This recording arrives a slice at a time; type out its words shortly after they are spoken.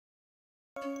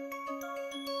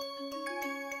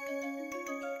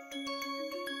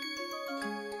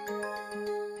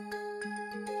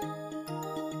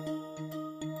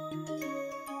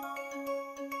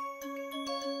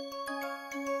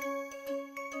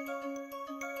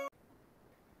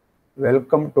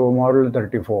Welcome to Model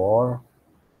 34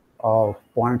 of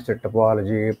Point Set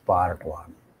Topology Part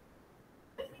 1.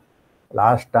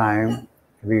 Last time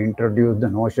we introduced the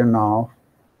notion of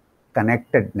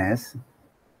connectedness,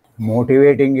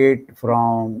 motivating it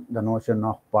from the notion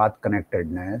of path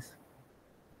connectedness,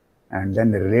 and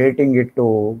then relating it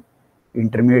to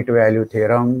intermediate value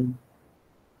theorem,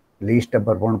 least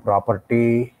upper bound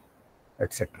property,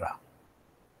 etc.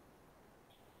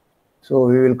 So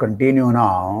we will continue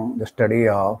now the study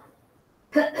of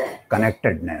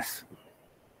connectedness.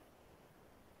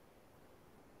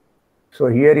 So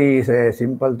here is a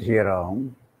simple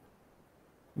theorem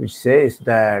which says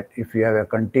that if you have a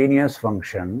continuous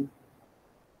function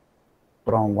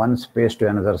from one space to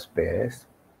another space,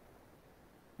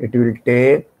 it will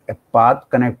take a path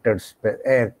connected space,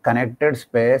 a connected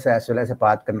space as well as a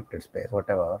path connected space,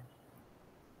 whatever.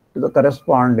 To the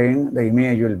corresponding, the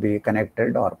image will be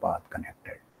connected or path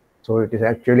connected. So it is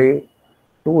actually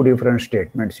two different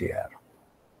statements here.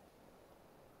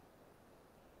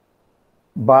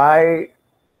 By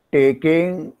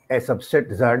taking a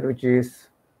subset Z, which is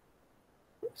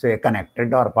say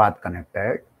connected or path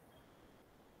connected,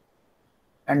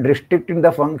 and restricting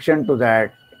the function to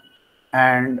that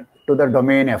and to the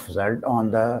domain Fz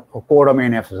on the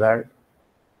codomain Fz,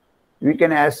 we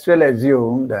can as well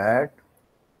assume that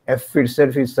F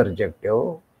itself is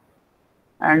surjective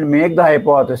and make the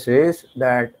hypothesis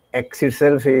that X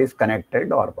itself is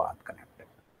connected or path connected.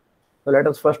 So let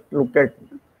us first look at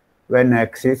when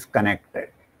X is connected.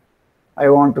 I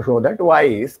want to show that Y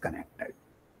is connected.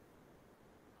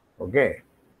 Okay.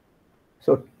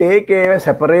 So take a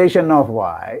separation of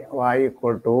Y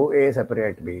equal to A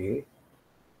separate B.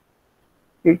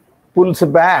 It pulls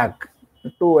back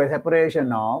to a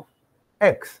separation of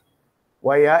X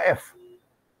via F.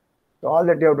 So all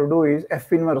that you have to do is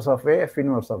F inverse of A, F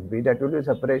inverse of B. That will be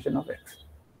separation of X.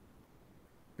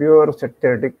 Pure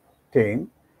theoretic thing.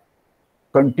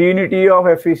 Continuity of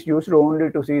F is used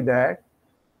only to see that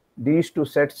these two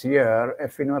sets here,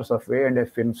 F inverse of A and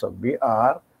F inverse of B,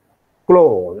 are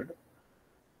closed.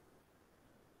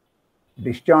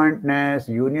 Disjointness,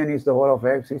 union is the whole of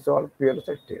X, is all pure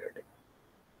set theoretic.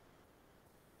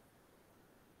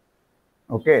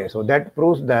 Okay, so that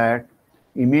proves that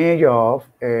image of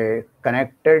a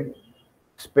connected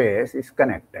space is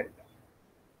connected.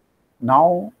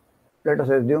 Now let us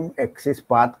assume X is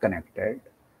path connected,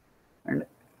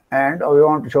 and we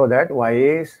want to show that Y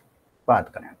is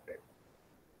path connected.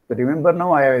 So remember,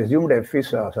 now I have assumed F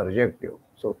is surjective.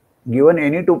 So given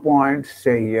any 2 points,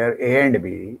 say here A and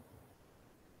B,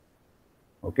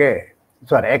 okay,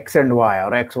 sorry, X and Y,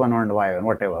 or X1 and Y1,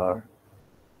 whatever,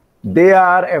 they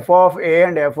are F of A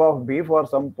and F of B for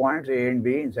some points A and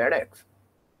B inside X.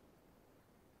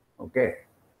 Okay.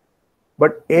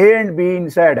 But A and B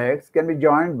inside X can be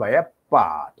joined by a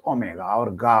path, omega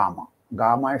or gamma.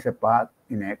 Gamma is a path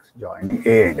in X joining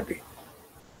A and B.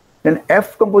 Then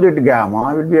F composite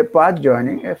gamma will be a path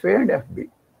joining FA and FB.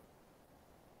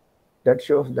 That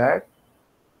shows that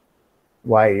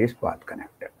Y is path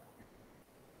connected.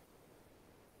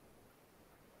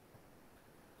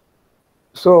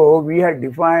 So we had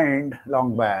defined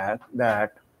long back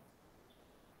that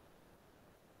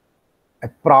a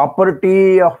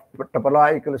property of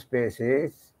topological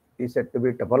spaces is said to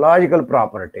be topological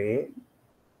property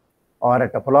or a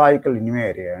topological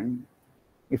invariant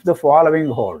if the following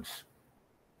holds.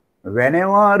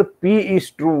 Whenever P is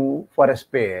true for a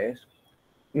space,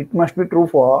 it must be true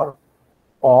for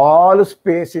all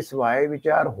spaces Y which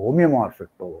are homeomorphic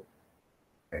to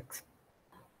X.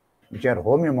 Which are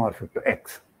homeomorphic to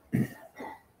X.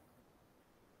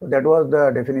 So that was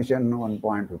the definition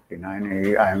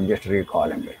 1.59. I am just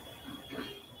recalling it.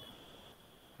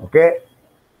 Okay.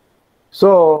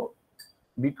 So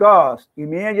because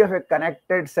image of a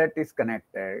connected set is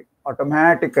connected,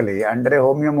 automatically under a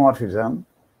homeomorphism,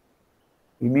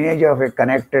 image of a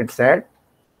connected set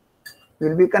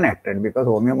will be connected because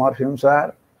homeomorphisms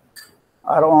are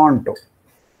onto.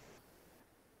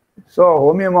 So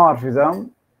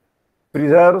homeomorphism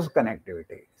preserves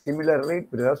connectivity. Similarly, it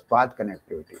preserves path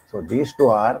connectivity. So these two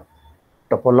are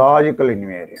topological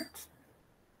invariants.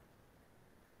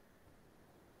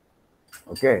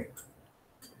 Okay.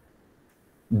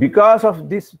 Because of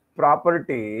this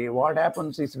property, what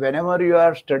happens is whenever you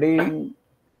are studying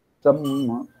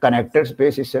some connected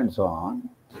spaces and so on,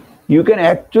 you can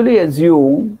actually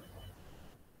assume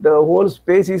the whole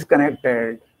space is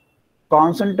connected,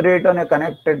 concentrate on a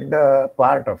connected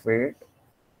part of it,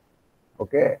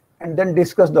 okay, and then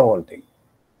discuss the whole thing.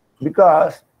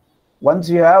 Because once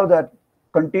you have that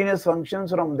continuous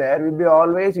functions from there, will be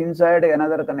always inside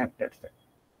another connected set.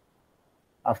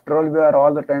 After all, we are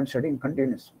all the time studying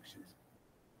continuous functions.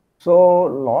 So,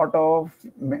 lot of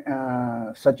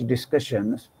such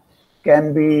discussions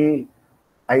can be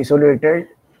isolated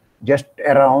just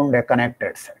around a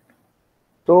connected set.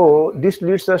 So, this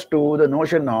leads us to the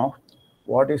notion of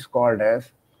what is called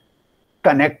as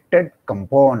connected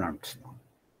components.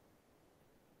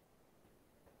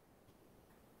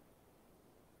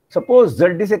 Suppose Z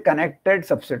is a connected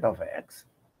subset of X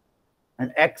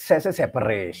and X has a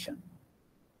separation.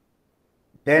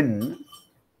 Then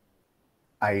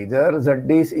either Z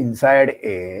is inside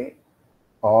A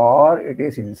or it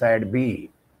is inside B.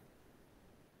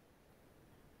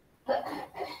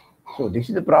 So this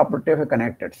is the property of a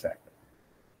connected set.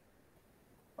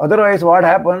 Otherwise, what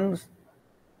happens?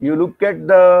 You look at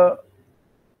the,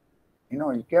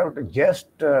 you have to just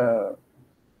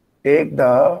take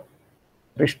the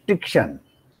restriction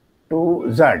to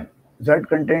Z. Z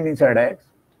contained inside X,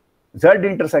 Z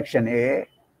intersection A,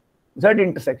 Z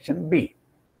intersection B.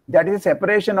 That is a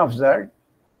separation of Z.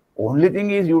 Only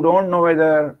thing is you don't know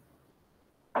whether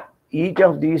each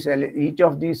of these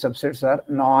subsets are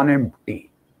non-empty.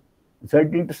 Z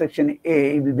intersection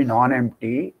A will be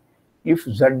non-empty if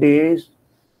Z is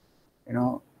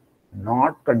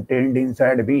not contained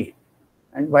inside B,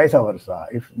 and vice versa.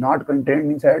 If not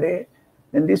contained inside A,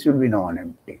 then this will be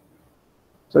non-empty.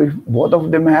 So if both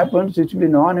of them happens, it will be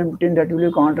non-empty, and that will be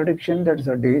a contradiction that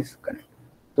Z is connected.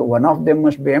 So one of them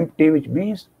must be empty, which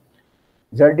means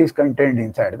Z is contained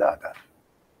inside the other,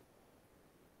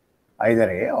 either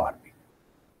A or B.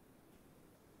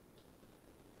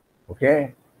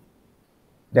 Okay.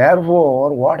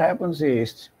 Therefore, what happens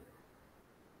is,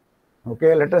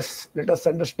 okay, let us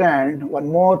understand one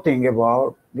more thing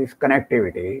about this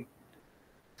connectivity.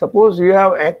 Suppose you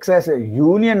have X as a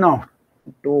union of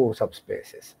two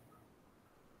subspaces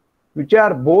which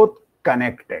are both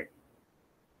connected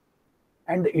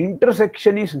and the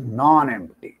intersection is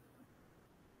non-empty.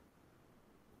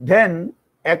 Then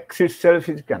X itself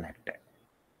is connected.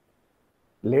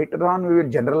 Later on we will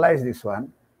generalize this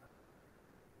one.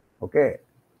 Okay.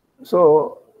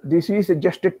 So this is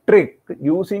just a trick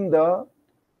using the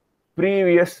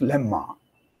previous lemma.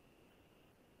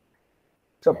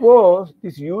 Suppose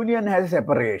this union has a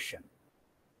separation.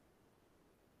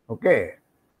 Okay.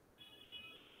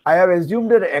 I have assumed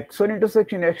that x1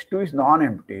 intersection x2 is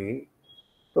non-empty.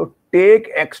 So take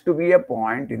x to be a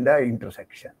point in the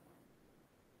intersection.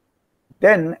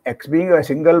 Then x being a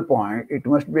single point, it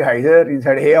must be either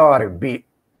inside A or B.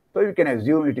 So you can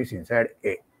assume it is inside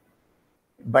A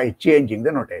by changing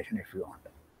the notation if you want.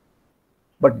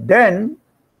 But then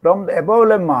from the above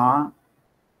lemma,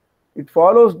 it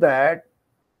follows that,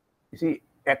 you see,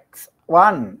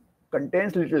 x1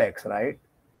 contains little x, right?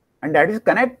 And that is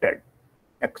connected.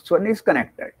 x1 is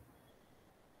connected.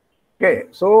 Okay,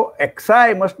 so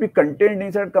xi must be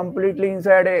contained completely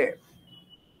inside A.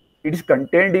 It is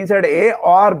contained inside A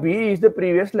or B is the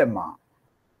previous lemma.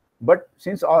 But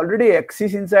since already x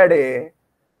is inside A,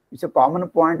 it's a common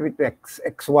point with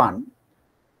x1.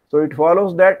 So it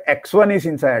follows that x1 is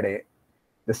inside A.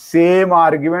 The same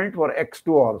argument for x2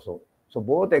 also. So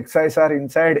both xi's are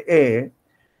inside A.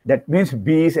 That means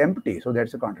B is empty. So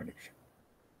that's a contradiction.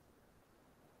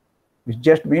 Which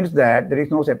just means that there is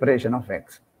no separation of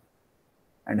x.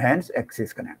 And hence x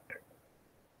is connected.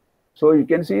 So you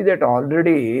can see that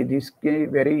already this is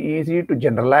very easy to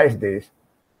generalize this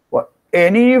for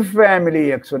any family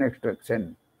x1, x2,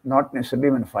 xn. Not necessarily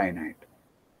even finite.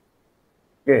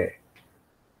 Okay.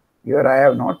 Here I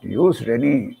have not used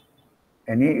any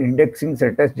indexing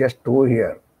set as just 2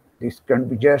 here. This can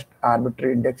be just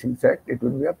arbitrary indexing set. It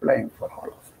will be applying for all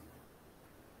of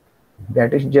them.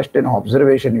 That is just an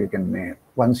observation you can make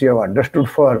once you have understood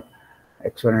for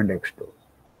x1 and x2.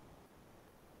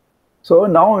 So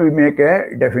now we make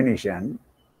a definition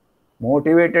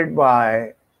motivated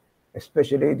by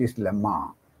especially this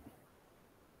lemma.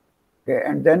 Okay,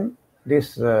 and then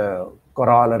this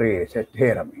corollary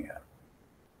theorem here.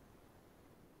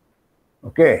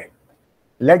 Okay,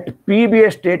 let P be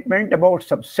a statement about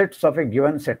subsets of a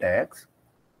given set X.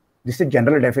 This is a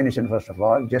general definition, first of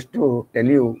all, just to tell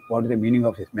you what is the meaning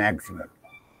of this maximal.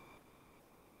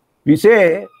 We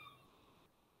say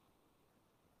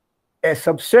a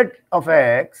subset of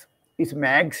X is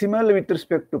maximal with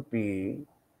respect to P.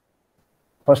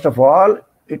 First of all,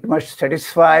 it must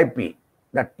satisfy P.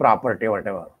 That property,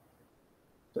 whatever.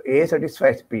 So A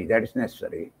satisfies P, that is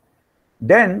necessary.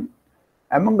 Then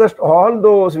amongst all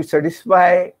those which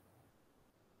satisfy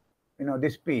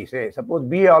this P, say suppose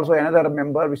B also another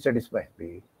member which satisfies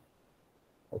P.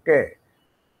 Okay.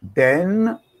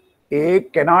 Then A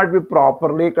cannot be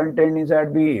properly contained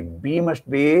inside B. B must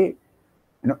be,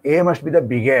 A must be the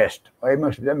biggest, or A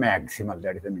must be the maximal.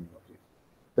 That is the meaning of it.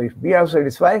 So if B also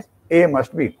satisfies, A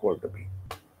must be equal to B.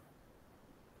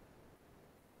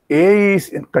 A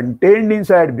is contained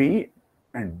inside B,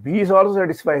 and B is also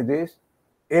satisfies this,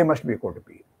 A must be equal to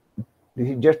B.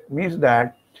 This just means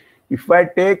that if I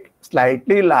take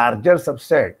slightly larger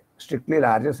subset, strictly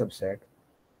larger subset,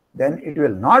 then it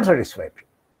will not satisfy P.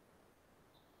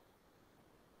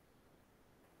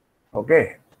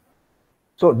 Okay.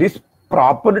 So this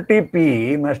property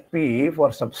P must be for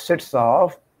subsets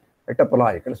of a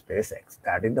topological space X.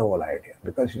 That is the whole idea,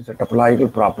 because it's a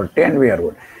topological property and we are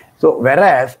good. So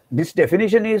whereas this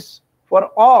definition is for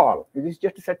all, it is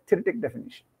just a set theoretic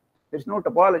definition. There is no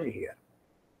topology here.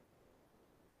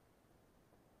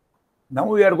 Now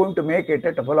we are going to make it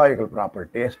a topological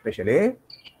property, especially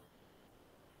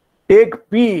take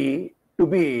P to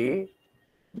be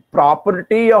the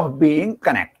property of being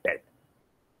connected.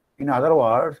 In other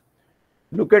words,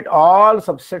 look at all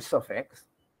subsets of X,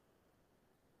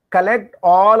 collect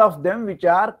all of them which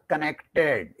are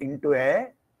connected into a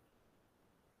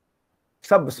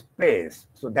subspace.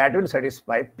 So that will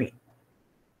satisfy P,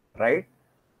 right?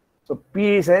 So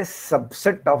P is a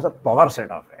subset of the power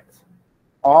set of X.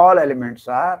 All elements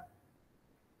are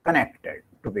connected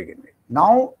to begin with.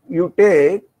 Now you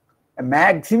take a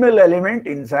maximal element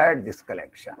inside this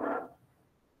collection.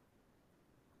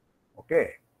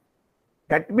 Okay.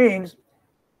 That means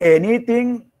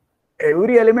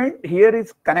every element here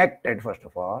is connected first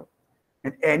of all,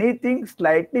 and anything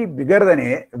slightly bigger than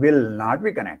A will not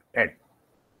be connected.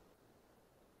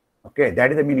 Okay,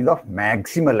 that is the meaning of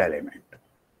maximal element.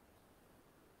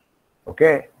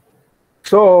 Okay,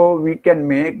 so we can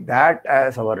make that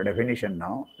as our definition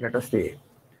now. Let us see.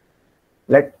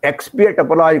 Let X be a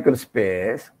topological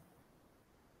space.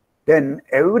 Then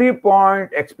every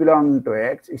point X belonging to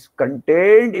X is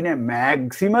contained in a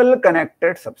maximal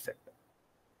connected subset.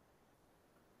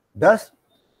 Thus,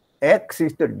 X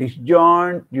is the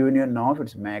disjoint union of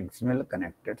its maximal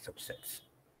connected subsets.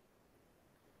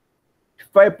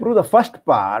 If I prove the first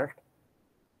part,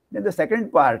 then the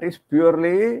second part is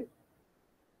purely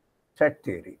set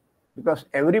theory, because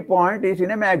every point is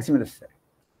in a maximal set.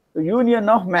 The union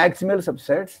of maximal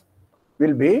subsets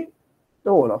will be the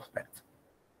whole of space.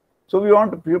 So we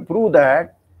want to prove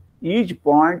that each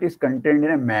point is contained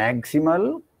in a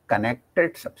maximal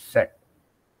connected subset.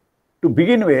 To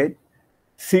begin with,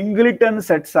 singleton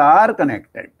sets are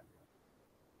connected,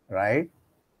 right?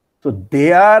 So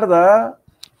they are the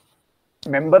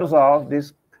members of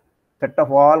this set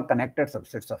of all connected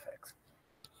subsets of X.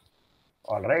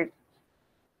 All right.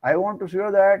 I want to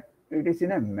show that it is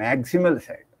in a maximal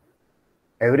set.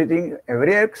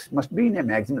 Every X must be in a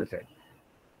maximal set.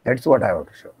 That's what I want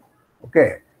to show.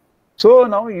 Okay. So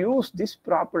now use this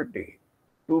property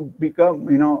to become,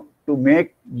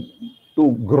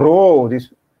 to grow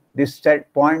this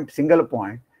set point, single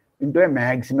point, into a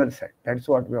maximal set. That's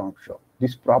what we want to show.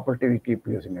 This property we keep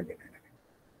using again and again.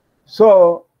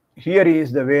 So here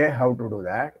is the way how to do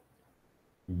that.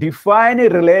 Define a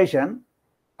relation.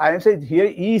 I am saying here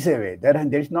is a way. There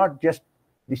is not just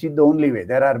this is the only way.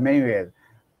 There are many ways.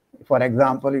 For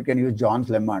example, you can use John's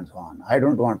lemma and so on. I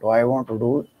don't want to. I want to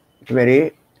do it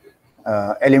very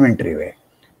elementary way.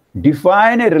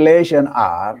 Define a relation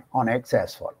R on X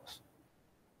as follows.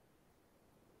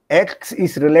 X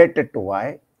is related to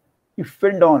Y if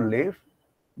and only if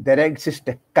there exists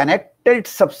a connected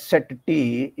subset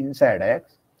T inside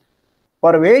X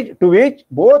to which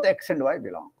both X and Y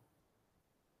belong.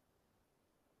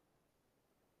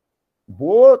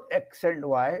 Both X and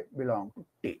Y belong to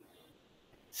T.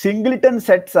 Singleton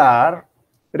sets are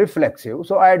reflexive,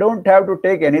 so I don't have to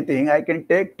take anything. I can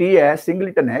take T as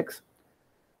singleton X,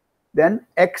 then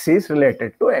X is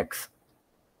related to X.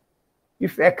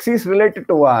 If X is related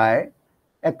to Y,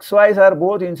 XY's are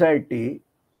both inside T,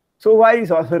 so Y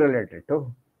is also related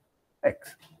to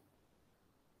X.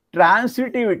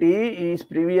 Transitivity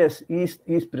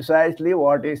is precisely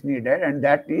what is needed, and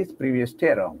that is previous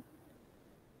theorem.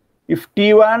 If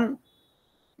T1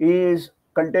 is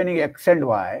containing X and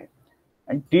Y,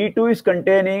 and T2 is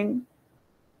containing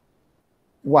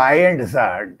Y and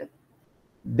Z,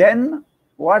 then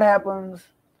what happens?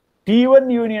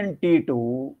 T1 union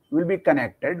T2 will be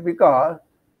connected because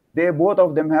both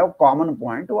of them have common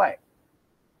point Y.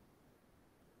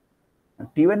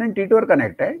 T1 and T2 are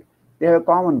connected, they have a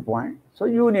common point, so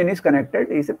union is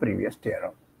connected is a previous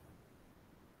theorem.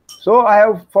 So I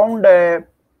have found a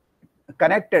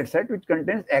connected set which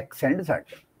contains X and Z.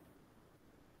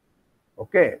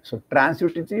 Okay, so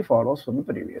transitivity follows from the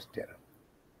previous theorem.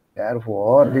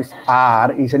 Therefore, this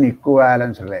R is an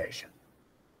equivalence relation.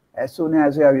 As soon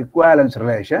as you have equivalence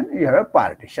relation, you have a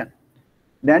partition.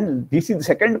 Then this is the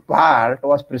second part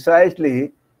was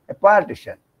precisely a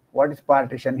partition. What is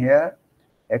partition here?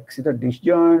 X is a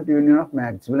disjoint union of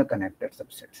maximal connected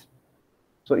subsets.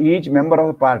 So each member of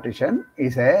the partition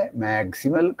is a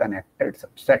maximal connected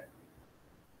subset.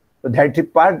 So that's the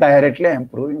part directly I am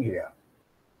proving here.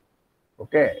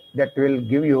 Okay, that will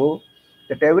give you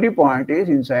that every point is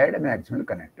inside a maximal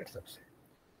connected subset.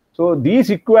 So these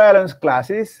equivalence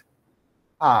classes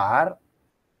are,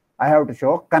 I have to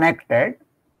show, connected,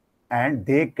 and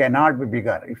they cannot be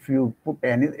bigger. If you put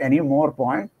any more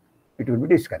point, it will be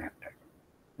disconnected.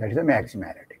 That is the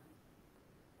maximality.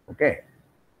 Okay.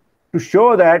 To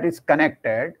show that it's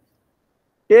connected,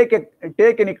 take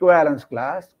an equivalence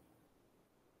class.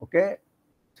 Okay.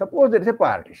 Suppose there is a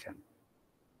partition.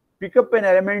 Pick up an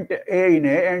element A in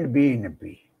A and B in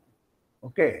B.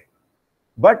 Okay.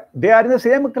 But they are in the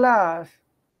same class,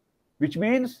 which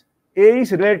means A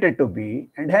is related to B,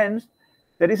 and hence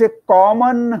there is a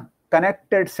common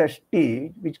connected set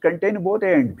T which contain both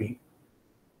A and B.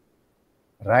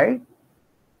 Right?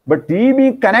 But T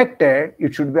being connected,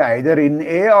 it should be either in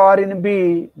A or in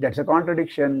B. That's a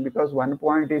contradiction because one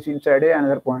point is inside A,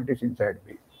 another point is inside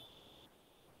B.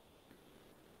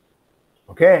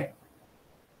 Okay.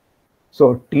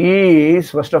 So T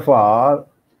is first of all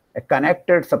a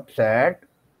connected subset,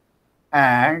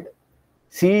 and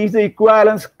C is the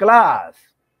equivalence class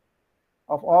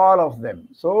of all of them.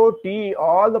 So T,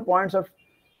 all the points of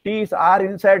T are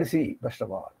inside C, first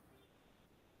of all.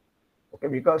 Okay,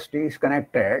 because T is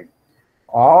connected,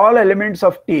 all elements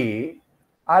of T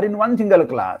are in one single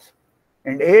class,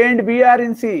 and A and B are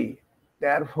in C.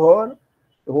 Therefore,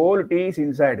 the whole T is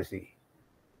inside C.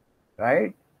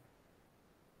 Right?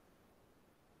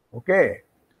 Okay.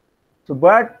 So,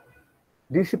 but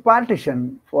this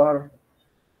partition for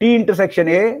T intersection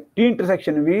A, T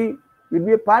intersection V will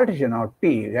be a partition of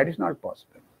T. That is not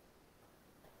possible.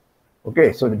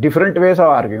 Okay, so the different ways of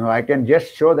arguing. I can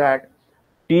just show that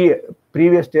T,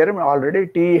 previous theorem already,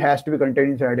 T has to be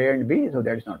contained inside A and B, so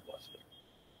that is not possible.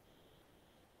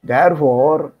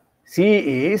 Therefore,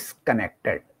 C is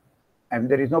connected, and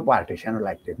there is no partition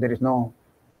like this. There is no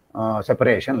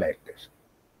separation like this.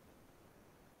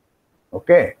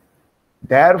 Okay.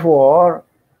 Therefore,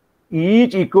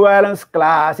 each equivalence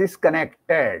class is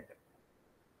connected.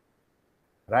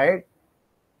 Right?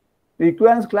 The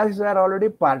equivalence classes are already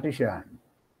partitioned.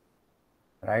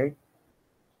 Right?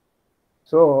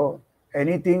 So,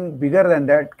 anything bigger than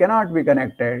that cannot be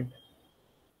connected.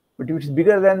 But if it is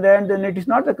bigger than that, then it is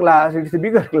not a class, it is a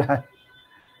bigger class.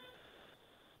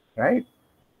 Right?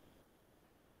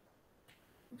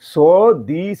 So,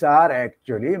 these are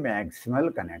actually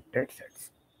maximal connected sets.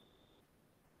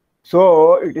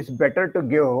 So, it is better to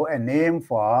give a name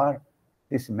for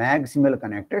this maximal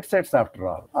connected sets after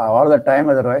all the time,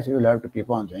 otherwise you will have to keep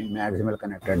on saying maximal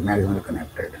connected, maximal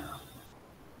connected.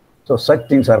 So, such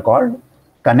things are called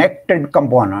connected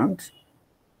components,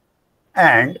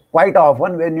 and quite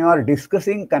often when you are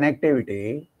discussing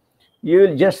connectivity, you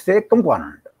will just say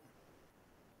component.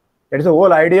 That is the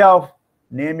whole idea of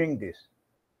naming this.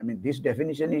 I mean, this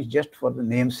definition is just for the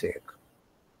namesake.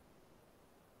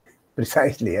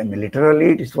 Precisely, I mean,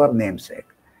 literally it is for namesake.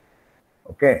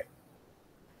 Okay.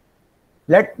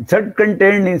 Let Z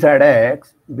contained inside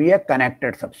X be a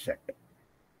connected subset.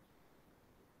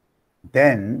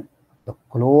 Then the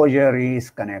closure is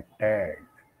connected.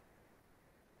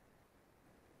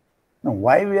 Now,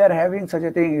 why we are having such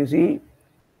a thing, you see,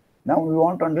 now we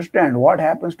want to understand what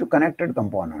happens to connected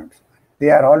components. They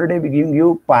are already giving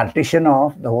you partition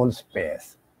of the whole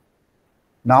space.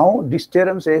 Now, this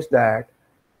theorem says that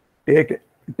take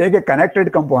a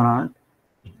connected component,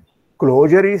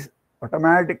 closure is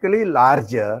automatically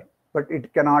larger, but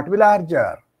it cannot be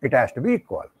larger. It has to be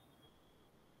equal.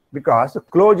 Because the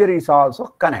closure is also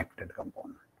connected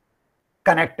component,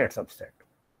 connected subset.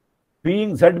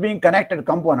 Z being connected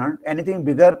component, anything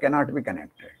bigger cannot be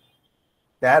connected.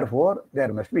 Therefore,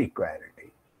 there must be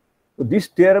equality. So this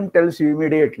theorem tells you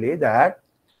immediately that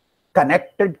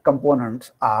connected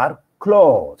components are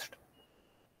closed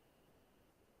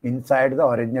inside the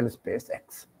original space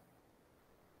X.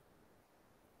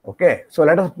 Okay, so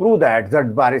let us prove that Z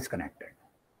bar is connected.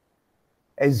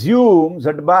 Assume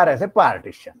Z bar as a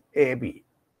partition, AB.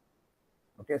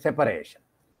 Okay, separation.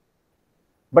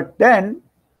 But then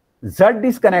Z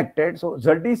is connected, so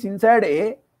Z is inside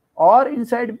A or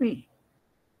inside B.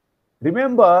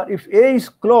 Remember, if A is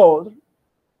closed,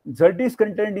 Z is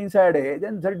contained inside A,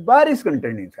 then Z bar is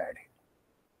contained inside A.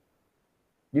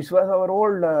 This was our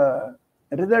old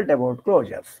result about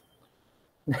closures.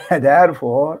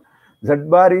 Therefore, Z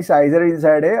bar is either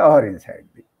inside A or inside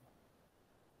B.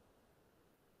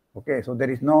 Okay, so there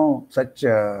is no such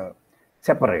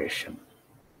separation.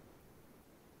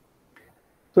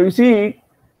 So you see,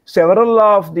 several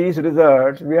of these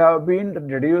results we have been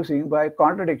reducing by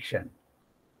contradiction.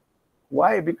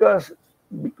 Why? Because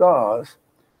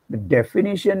the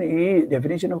definition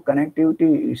of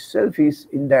connectivity itself is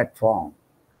in that form.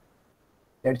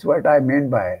 That's what I meant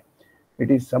by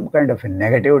it is some kind of a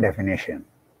negative definition.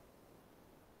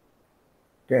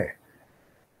 Okay.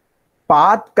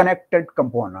 Path connected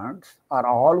components are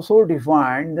also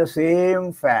defined in the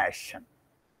same fashion.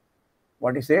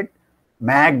 What is it?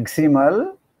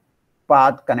 Maximal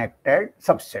path connected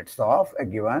subsets of a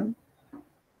given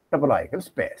topological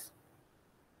space.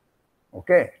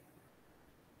 Okay.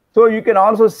 So you can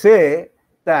also say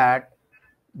that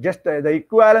just the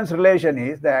equivalence relation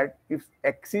is that if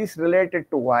X is related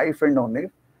to Y, if and only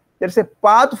if there's a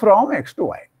path from X to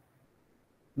Y.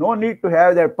 No need to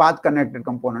have that path connected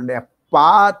component. A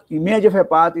path, image of a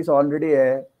path is already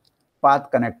a path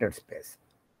connected space.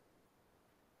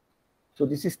 So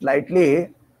this is slightly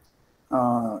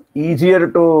easier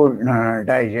to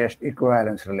digest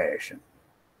equivalence relation.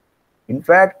 In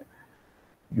fact,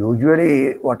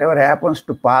 usually whatever happens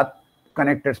to path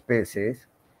connected spaces,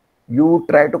 you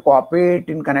try to copy it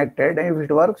in connected, and if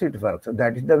it works, it works. So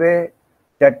that is the way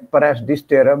that perhaps this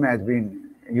theorem has been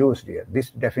used here.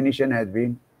 This definition has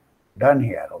been done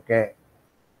here, okay?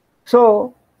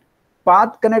 So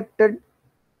path connected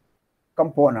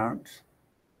components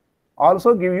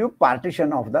also give you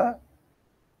partition of the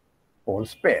whole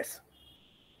space,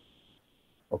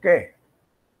 okay?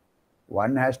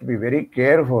 One has to be very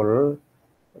careful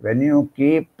when you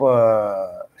keep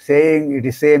saying it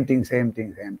is same thing, same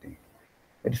thing, same thing.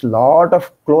 It's a lot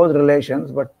of close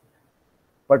relations, but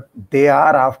they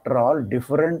are after all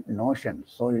different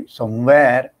notions. So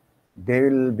somewhere they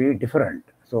will be different.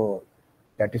 So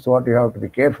that is what you have to be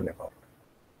careful about.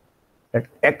 Let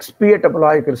X be a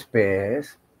topological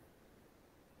space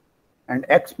and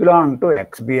X belong to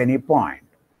X be any point.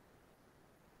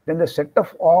 Then the set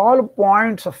of all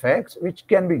points of X which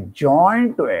can be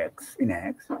joined to X in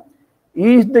X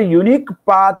is the unique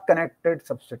path connected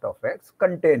subset of X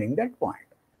containing that point.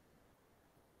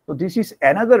 So this is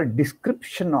another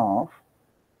description of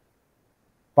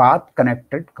path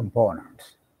connected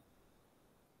components.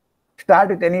 Start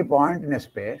with any point in a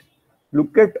space,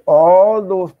 look at all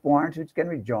those points which can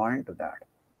be joined to that.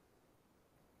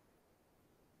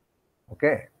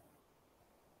 Okay.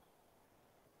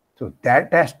 So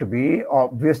that has to be,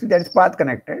 obviously that is path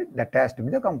connected, that has to be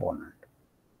the component.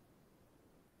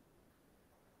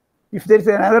 If there is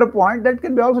another point, that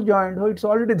can be also joined, so it's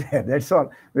already there. That's all.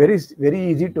 Very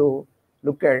easy to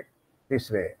look at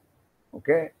this way.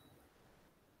 Okay.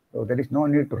 So there is no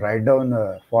need to write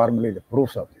down formally the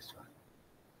proofs of this one.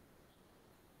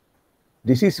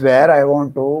 This is where I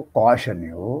want to caution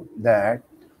you that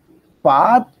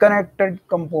path connected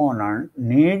component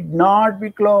need not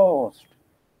be closed.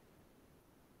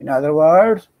 In other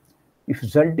words, if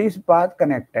Z is path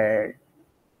connected,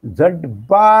 Z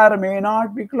bar may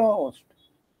not be closed.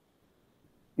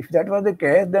 If that was the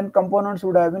case, then components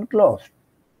would have been closed.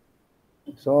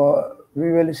 So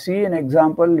we will see an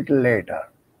example a little later.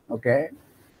 Okay.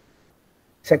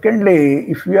 Secondly,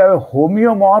 if you have a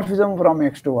homeomorphism from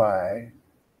X to Y,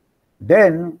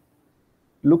 then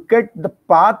look at the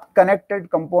path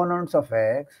connected components of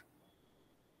X.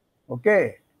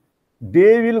 Okay.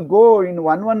 They will go in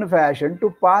one fashion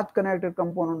to path connected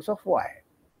components of Y.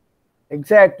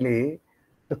 Exactly,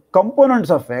 the components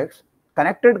of X,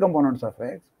 connected components of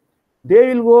X,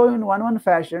 they will go in one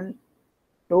fashion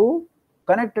to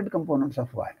connected components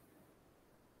of Y.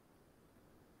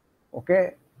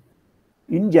 Okay.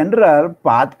 In general,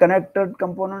 path connected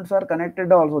components are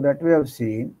connected also, that we have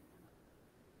seen,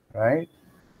 right?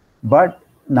 But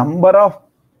number of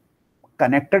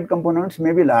connected components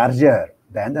may be larger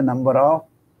than the number of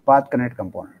path connected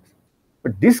components.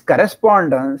 But this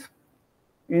correspondence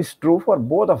is true for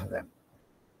both of them.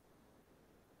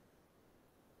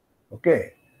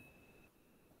 Okay.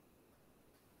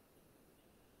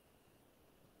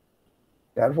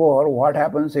 Therefore, what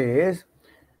happens is,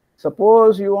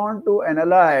 suppose you want to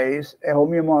analyze a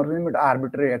homeomorphism with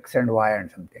arbitrary X and Y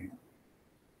and something.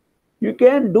 You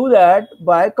can do that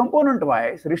by component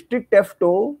wise, restrict F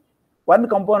to one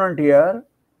component here.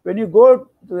 When you go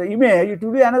to the image, it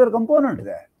will be another component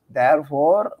there.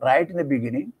 Therefore, right in the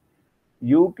beginning,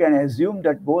 you can assume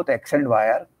that both X and Y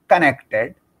are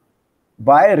connected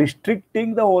by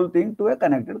restricting the whole thing to a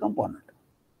connected component.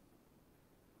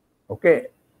 Okay,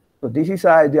 so this is,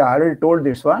 I already told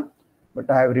this one, but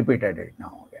I have repeated it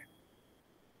now again.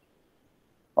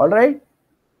 All right.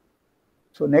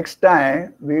 So next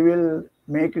time we will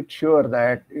make it sure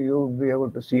that you will be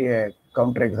able to see a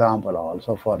counterexample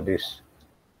also for this.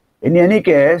 In any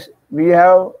case, we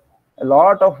have a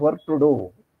lot of work to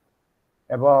do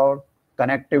about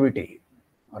connectivity.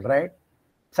 All right.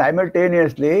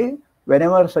 Simultaneously,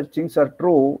 whenever such things are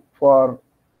true for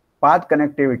path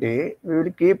connectivity, we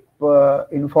will keep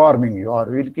informing you, or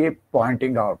we will keep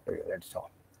pointing out to you. That's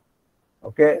all.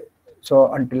 Okay.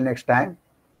 So until next time,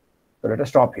 so let us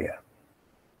stop here.